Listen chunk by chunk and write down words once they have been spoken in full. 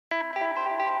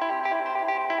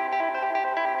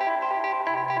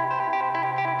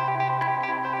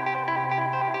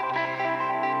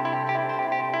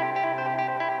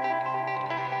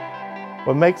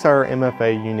What makes our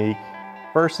MFA unique,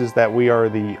 first, is that we are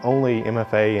the only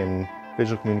MFA in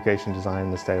visual communication design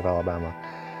in the state of Alabama.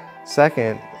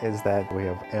 Second is that we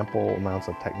have ample amounts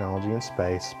of technology and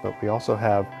space, but we also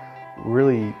have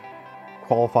really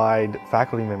qualified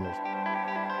faculty members.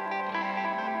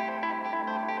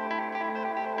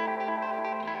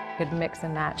 You could mix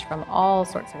and match from all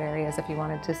sorts of areas if you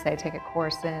wanted to, say, take a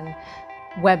course in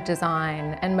web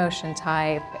design and motion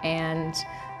type and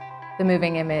the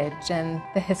moving image and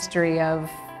the history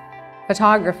of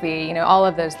photography. You know, all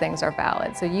of those things are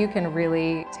valid, so you can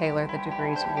really tailor the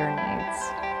degree to your needs.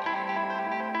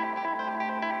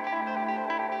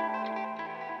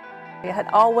 I had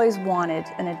always wanted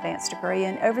an advanced degree,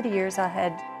 and over the years I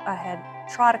had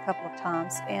tried a couple of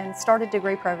times and started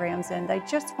degree programs, and they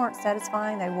just weren't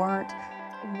satisfying. They weren't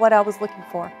what I was looking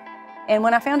for. And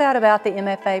when I found out about the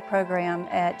MFA program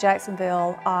at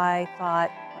Jacksonville, I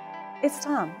thought, it's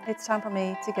time. It's time for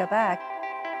me to go back.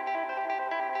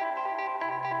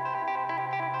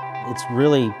 It's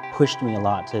really pushed me a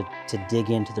lot to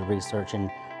dig into the research and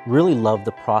really love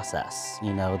the process.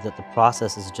 You know, that the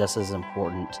process is just as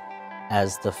important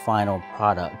as the final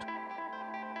product.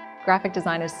 Graphic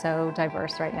design is so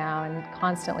diverse right now and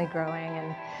constantly growing,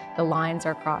 and the lines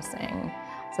are crossing,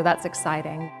 so that's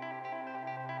exciting.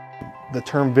 The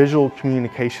term visual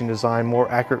communication design more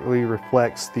accurately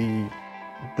reflects the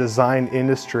design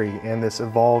industry and this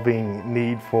evolving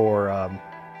need for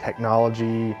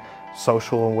technology,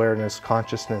 social awareness,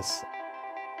 consciousness.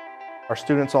 Our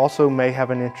students also may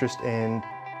have an interest in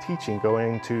teaching,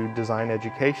 going into design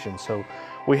education. So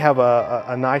we have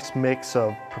a nice mix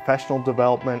of professional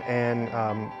development and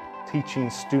teaching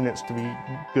students to be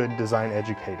good design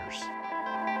educators.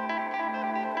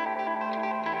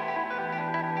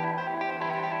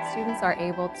 Students are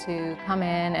able to come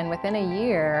in, and within a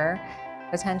year,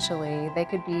 potentially, they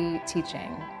could be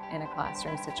teaching in a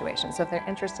classroom situation. So if they're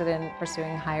interested in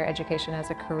pursuing higher education as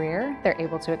a career, they're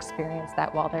able to experience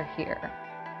that while they're here.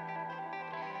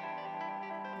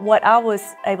 What I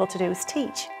was able to do was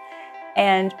teach.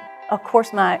 And of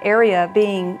course, my area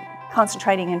being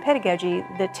concentrating in pedagogy,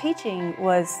 the teaching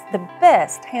was the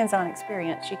best hands-on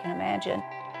experience you can imagine.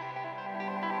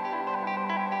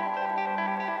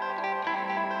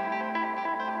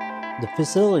 The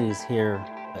facilities here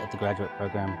at the graduate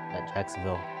program at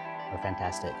Jacksonville are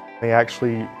fantastic. They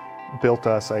actually built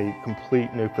us a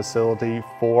complete new facility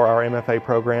for our MFA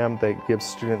program that gives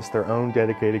students their own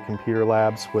dedicated computer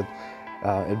labs with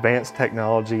advanced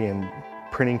technology and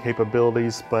printing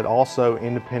capabilities, but also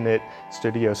independent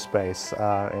studio space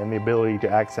and the ability to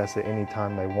access it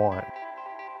anytime they want.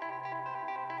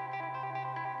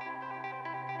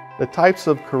 The types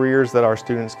of careers that our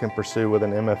students can pursue with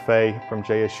an MFA from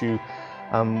JSU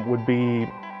would be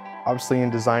obviously in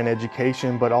design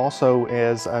education, but also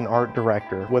as an art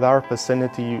director. With our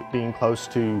vicinity being close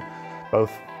to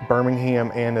both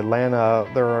Birmingham and Atlanta,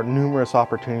 there are numerous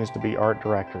opportunities to be art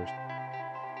directors.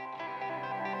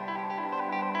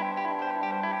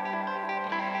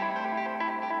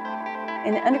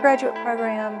 In the undergraduate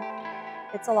program,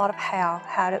 it's a lot of how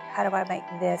do I make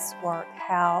this work?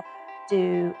 How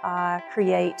do I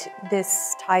create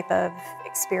this type of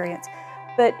experience?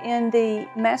 But in the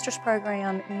master's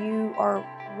program, you are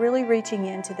really reaching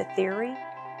into the theory,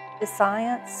 the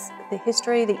science, the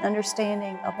history, the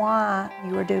understanding of why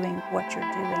you are doing what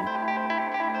you're doing.